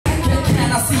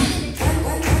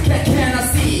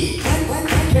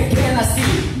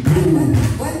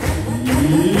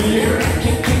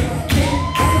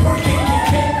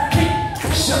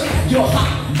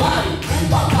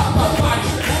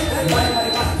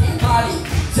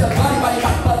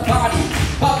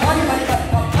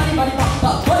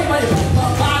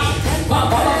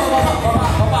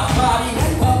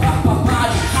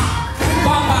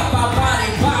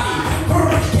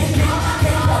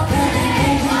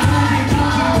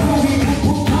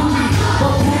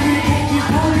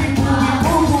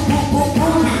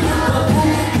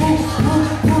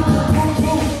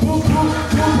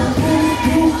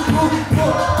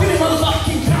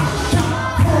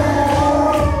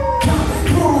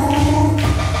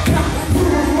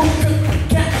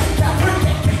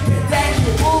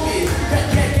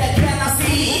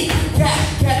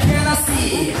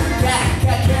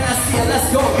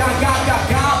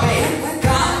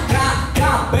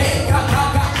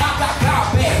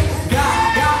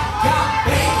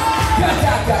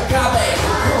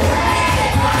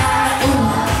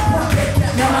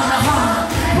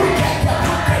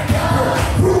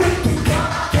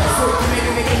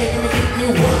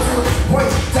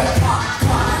work that pop,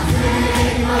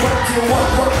 work to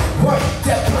work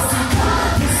that pussy,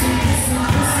 pussy,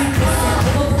 pussy,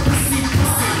 pussy,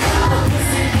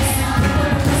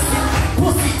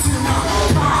 pussy to my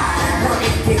mind. Work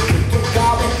it, get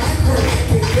going, work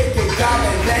it, get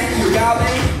going. Thank you,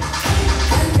 darling.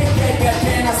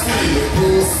 Can I see your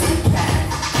pussy cat?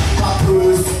 My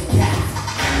pussy cat,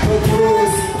 my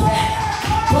pussy cat.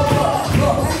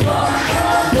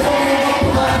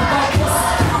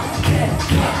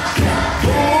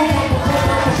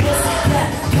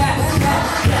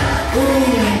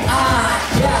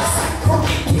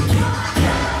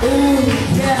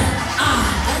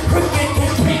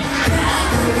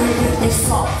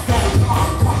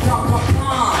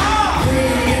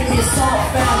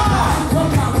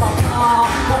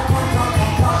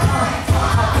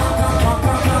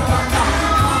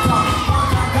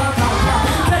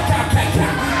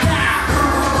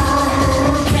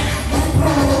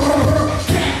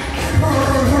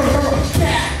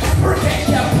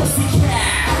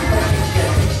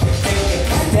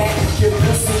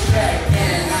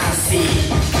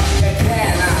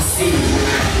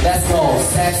 Let's go,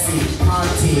 sexy,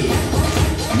 auntie,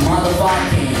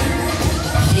 motherfucking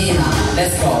Hina.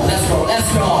 Let's go, let's go, let's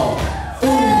go.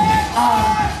 Ooh,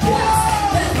 yes.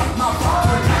 Let's rock my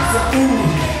fucking music. Ooh,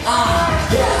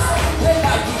 yes. Let's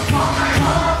rock it, come.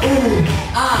 Ooh,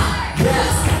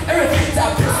 yes. Everything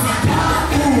that pussy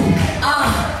got. Ooh,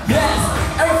 yes.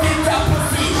 Everything that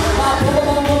pussy. My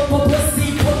pussy,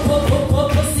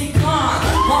 pussy con.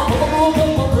 My pussy,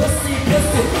 pussy con.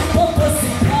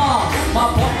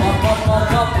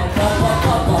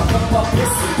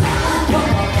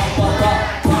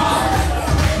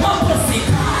 My pussy.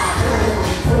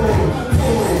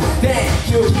 Thank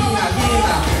you, Hina,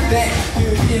 Hina. Thank you,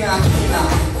 Hina, Hina.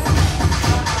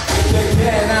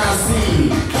 Can I see?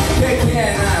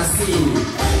 Can I see?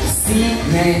 See,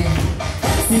 man.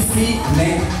 See,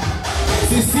 man.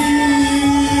 See,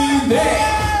 man.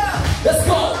 Let's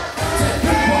go.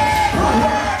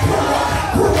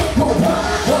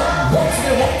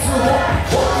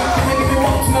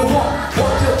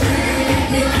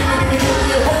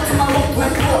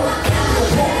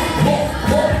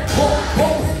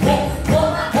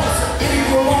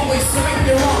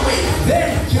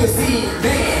 You see,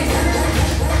 man.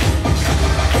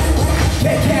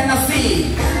 Can I see?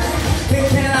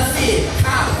 Can I see?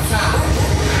 Kata,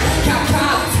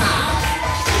 kakata,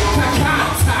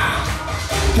 kakata,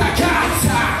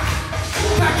 kakata,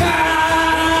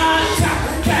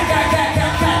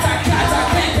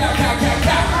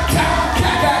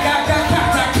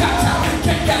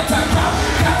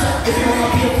 If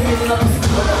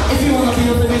you wanna be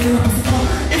a living in a pussy car,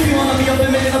 if you wanna be a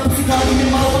living in a pussy car, give me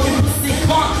motherfucking pussy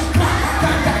car.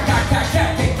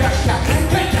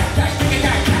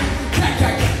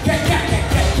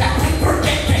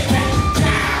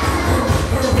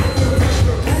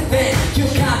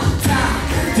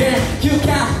 Then you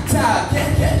got time.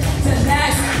 The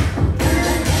next,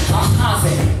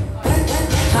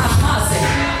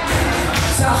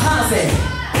 Sahaze,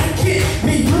 give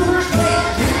me you.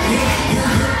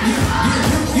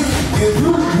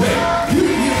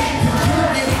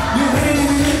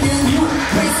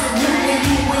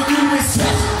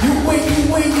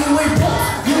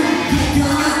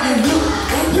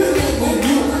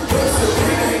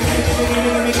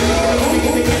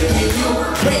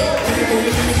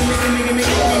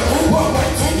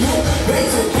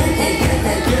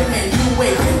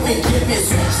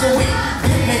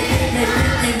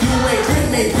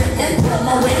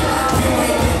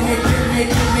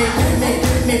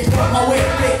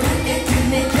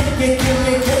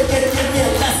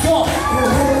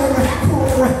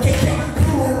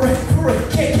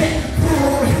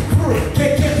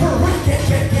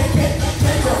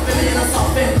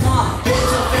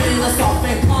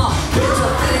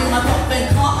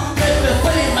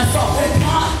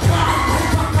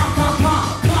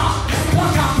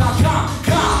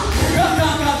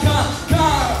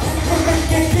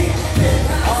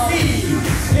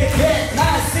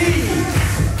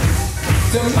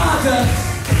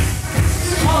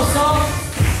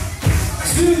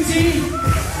 Suji,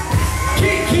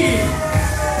 Kiki,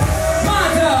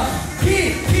 Mother,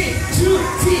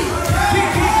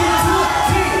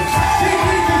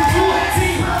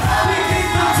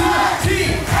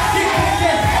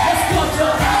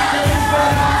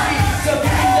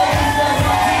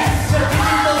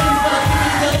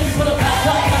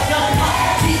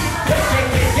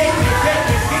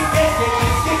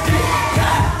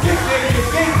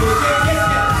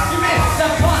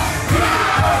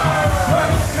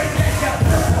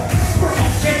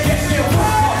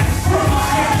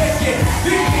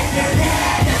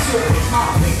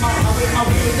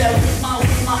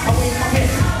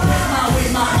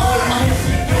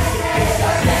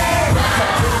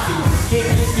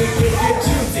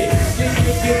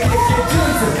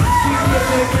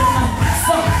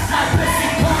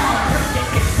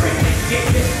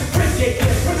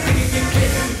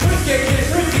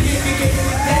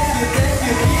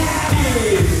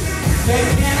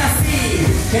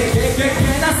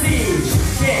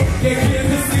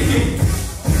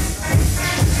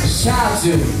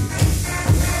 Shaju,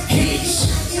 Peach,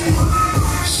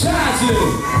 Shaju,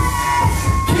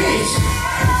 Peach.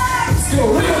 It's the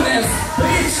realness,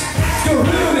 bitch. It's the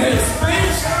realness,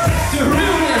 bitch. It's the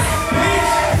realness,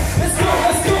 bitch. Let's go,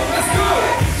 let's go, let's go.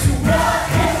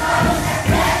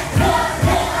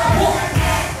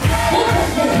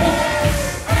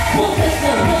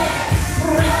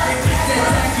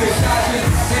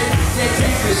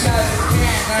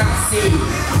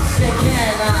 They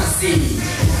cannot see.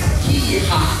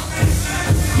 Hee-ha,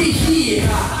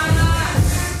 hee-hee-ha,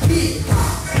 hee-ha,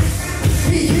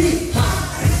 hee-hee-ha,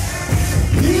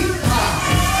 hee-ha,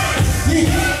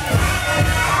 hee-ha.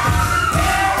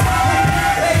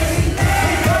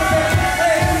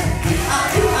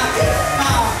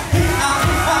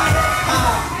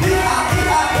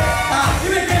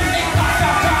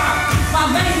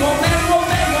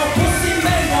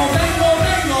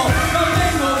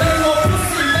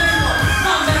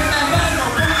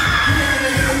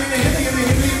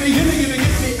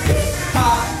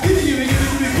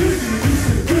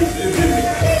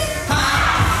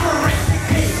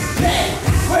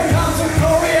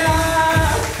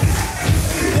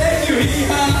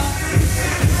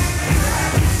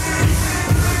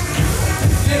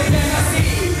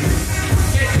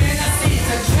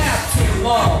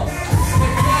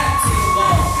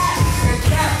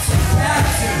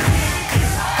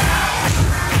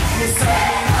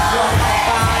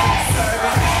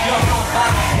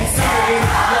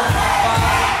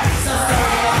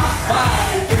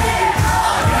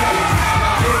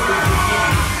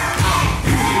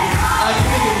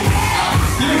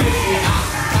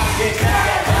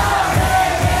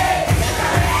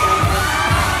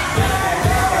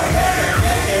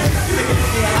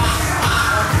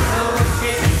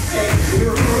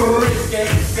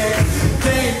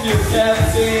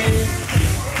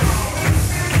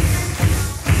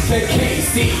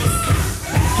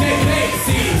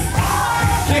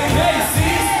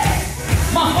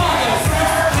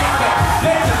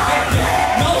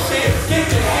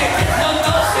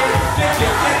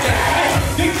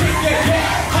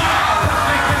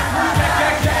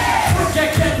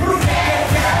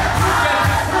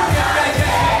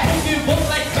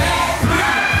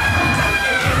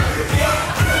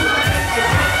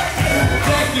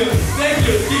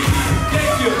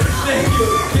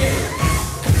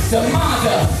 The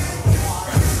mother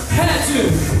had to,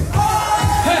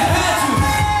 had to.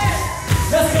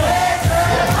 Let's go.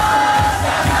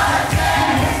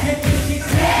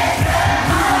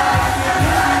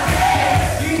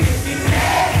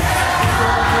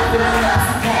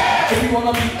 If you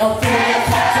wanna be a fool,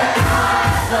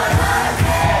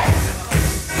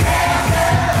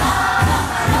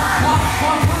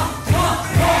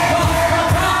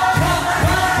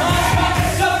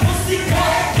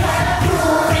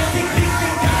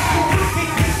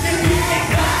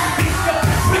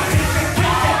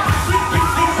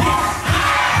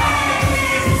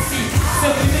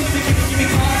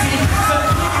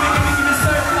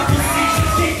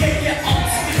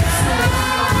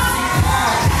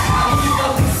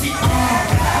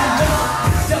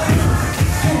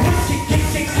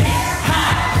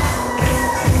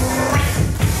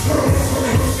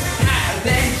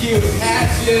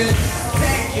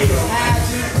 thank you,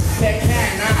 they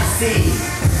cannot see.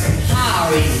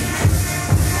 Harry,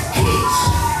 Peach,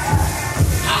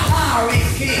 Harry,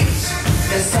 Peach,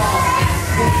 the song and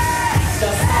peach, the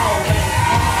song and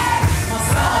arm, my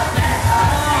song and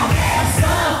arm, my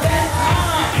song and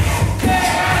arm. Put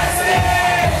your hands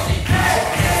up,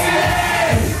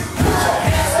 put your hands up, put your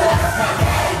hands up, my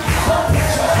body, put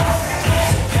your hands up.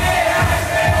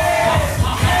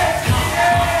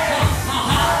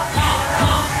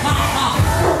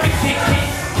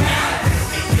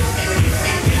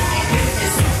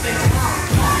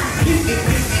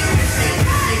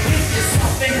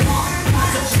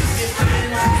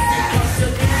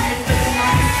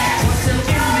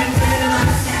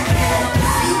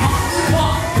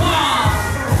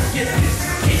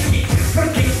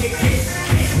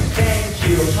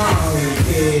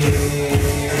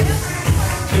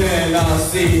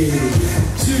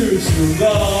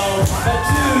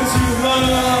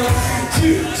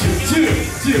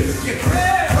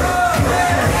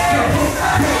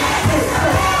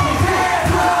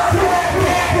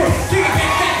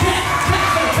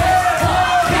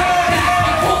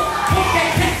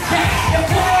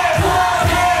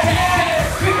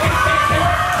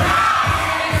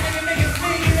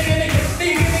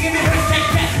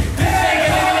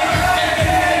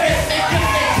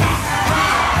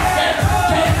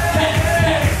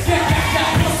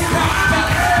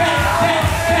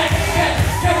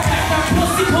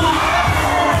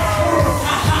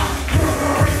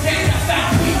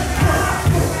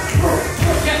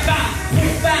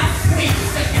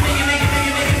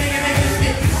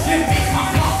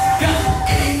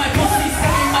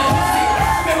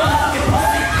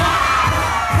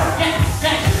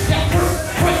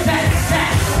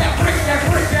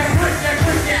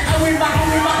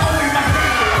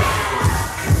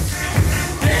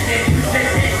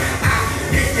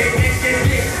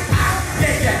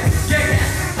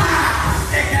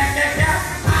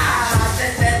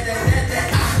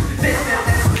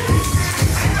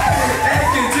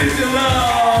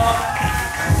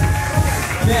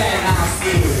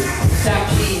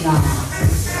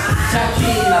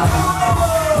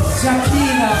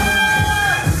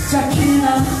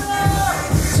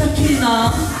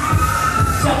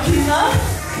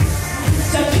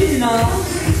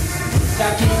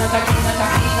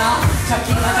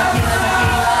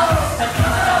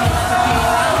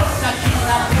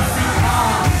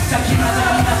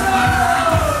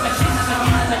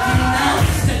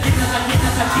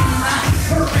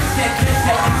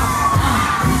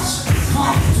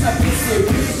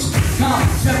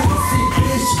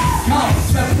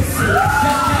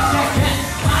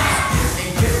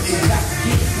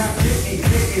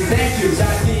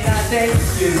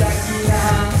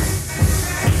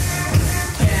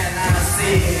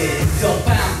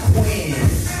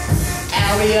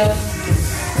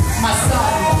 My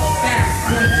song,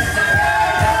 fam, queen.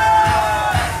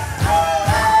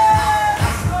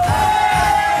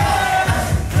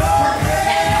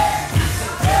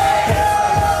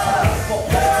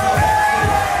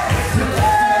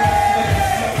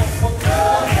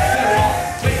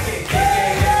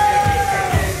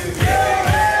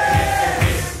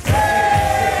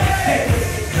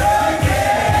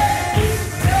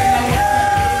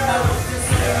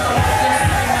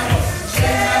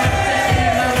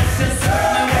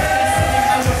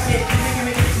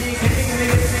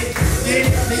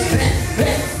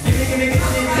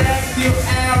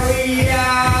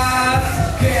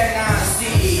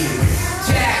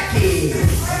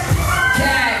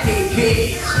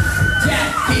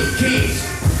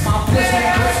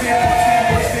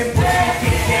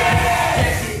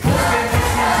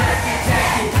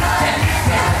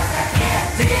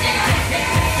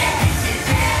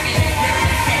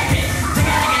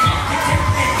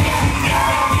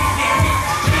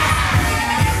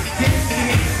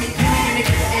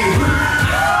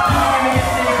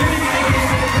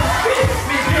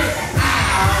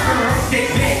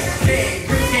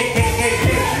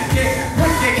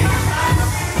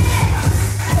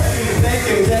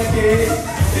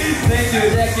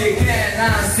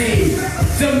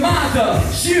 The mother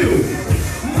shoe,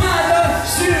 mother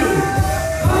shoe,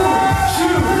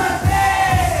 shoe,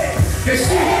 the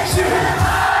shoe,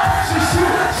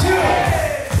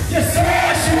 yes,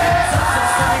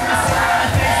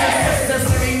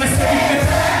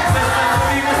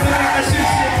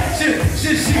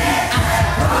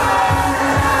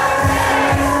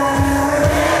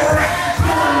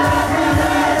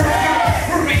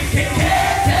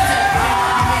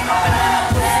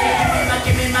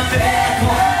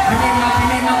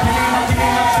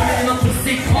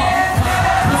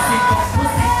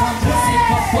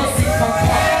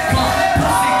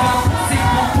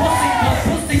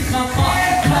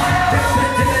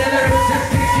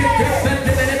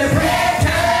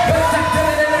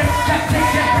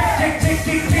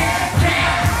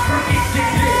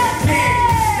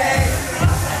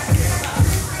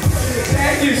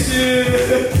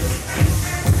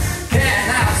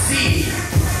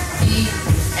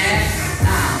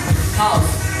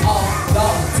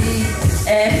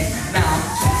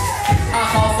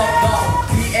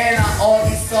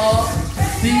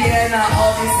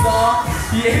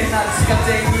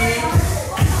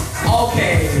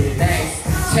 Okay, next,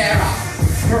 Terra,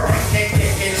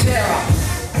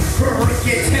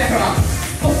 Terra,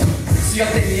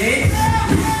 지각쟁이,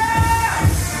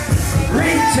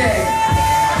 Retake,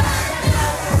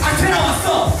 아, Terra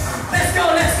왔어, let's go,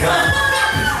 let's go.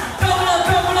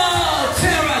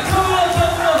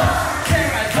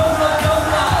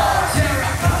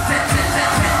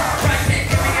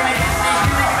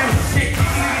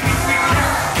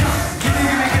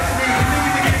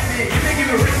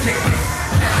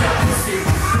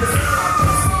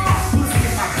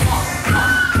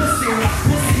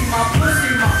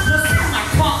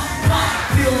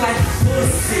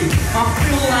 I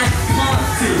feel like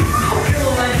Monty, I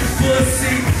feel like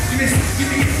pussy. Give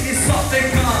me something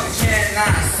come, can I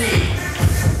see?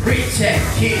 Recheck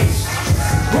kids,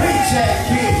 recheck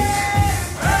kids.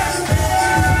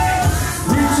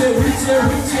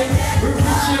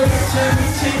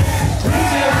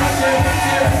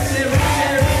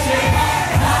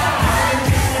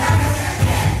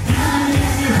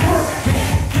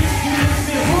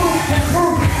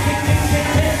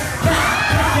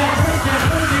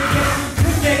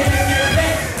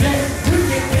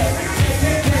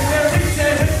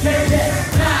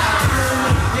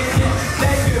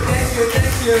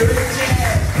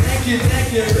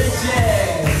 Thank you,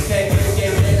 Richard. Okay,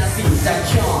 when I see that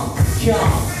come,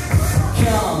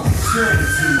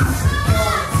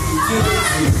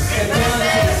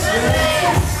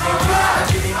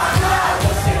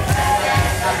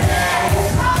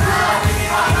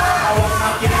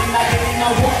 give me my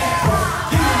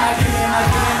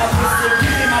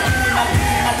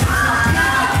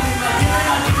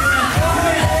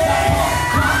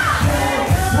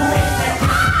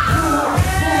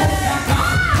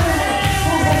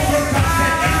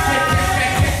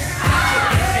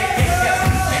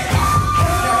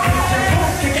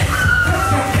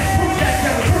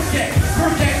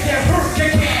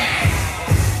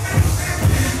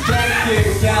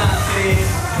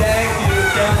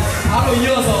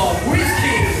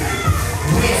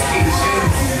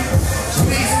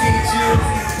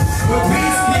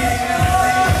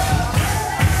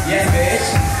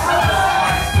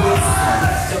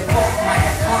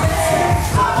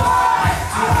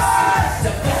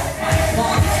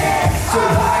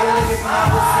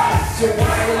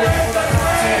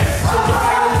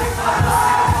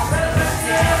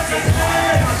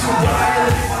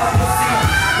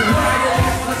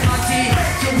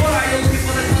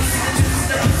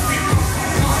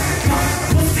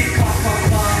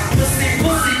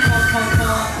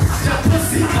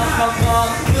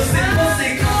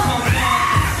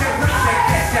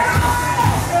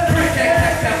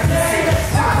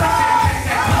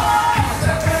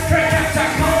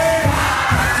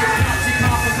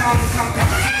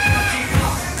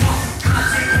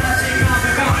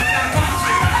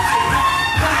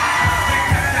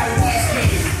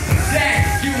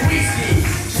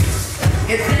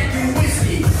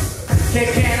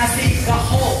Can I see the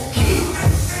whole key?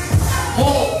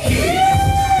 Whole key.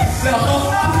 The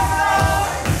whole key.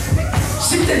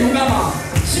 10대 눈 감아.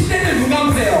 10대들 눈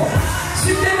감으세요.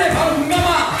 10대들 바로 눈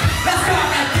감아. Let's go.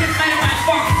 Now give me my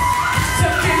funk. So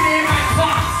give me my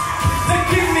funk. So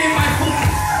give me my funk.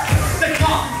 So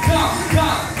come.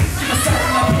 Give me serve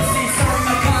my pussy, serve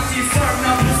my pussy, serve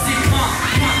my pussy, come.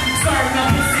 Serve my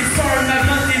pussy, serve my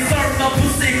pussy, serve my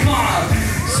pussy, come.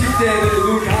 10대들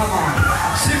눈 감아.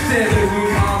 10대들 눈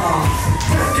감아.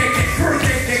 Kick it.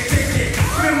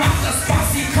 Give me my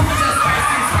spicy, come just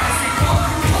spicy, come.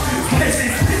 Spicy,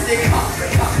 come.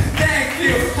 Thank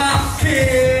you, hot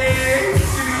kid.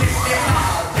 Give me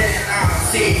hot, then I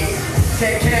see.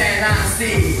 Can I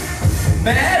see?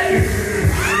 Better.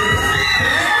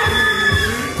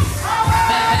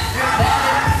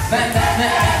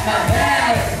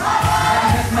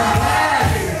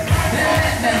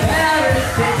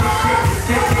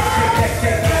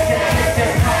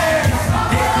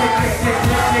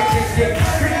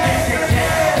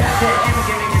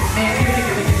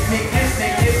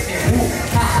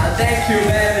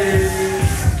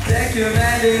 Thank you,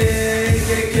 baby.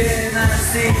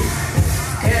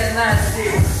 Can I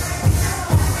see?